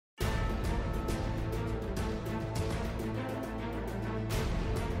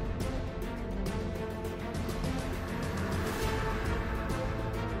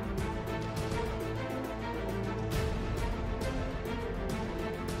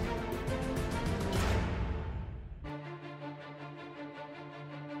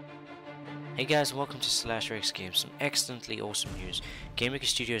Hey guys, and welcome to /Rex Games. Some excellently awesome news. GameMaker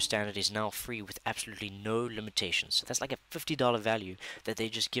Studio Standard is now free with absolutely no limitations. So that's like a $50 value that they're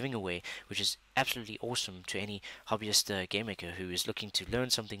just giving away, which is absolutely awesome to any hobbyist game maker who is looking to learn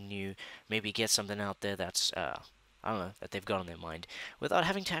something new, maybe get something out there that's I don't know, that they've got on their mind, without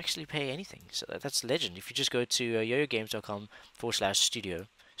having to actually pay anything. So that's legend. If you just go to yoyogames.com/studio,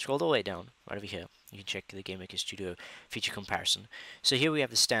 scroll all the way down, right over here, you can check the GameMaker Studio feature comparison. So here we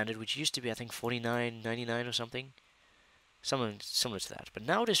have the standard, which used to be, I think, $49.99 or something. Something similar to that. But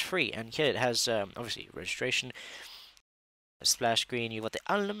now it is free, and here it has, obviously, registration, a splash screen, you've got the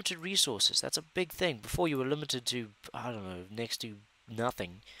unlimited resources. That's a big thing. Before you were limited to, I don't know, next to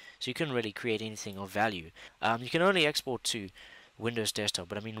nothing. So you couldn't really create anything of value. You can only export to Windows desktop,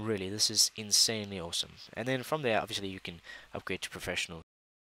 but I mean, really, this is insanely awesome. And then from there, obviously, you can upgrade to professional,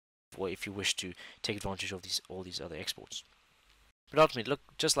 or if you wish to take advantage of all these other exports. But ultimately, look,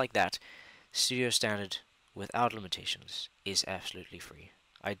 just like that, Studio Standard without limitations is absolutely free.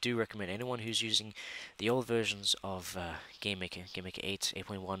 I do recommend anyone who's using the old versions of GameMaker 8,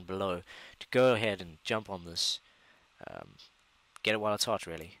 8.1 below, to go ahead and jump on this. Get it while it's hot,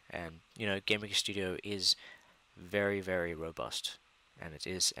 really. And, you know, GameMaker Studio is very, very robust, and it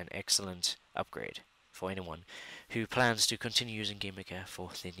is an excellent upgrade for anyone who plans to continue using GameMaker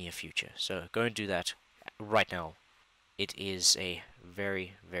for the near future. So go and do that right now. It is a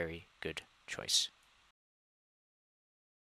very, very good choice.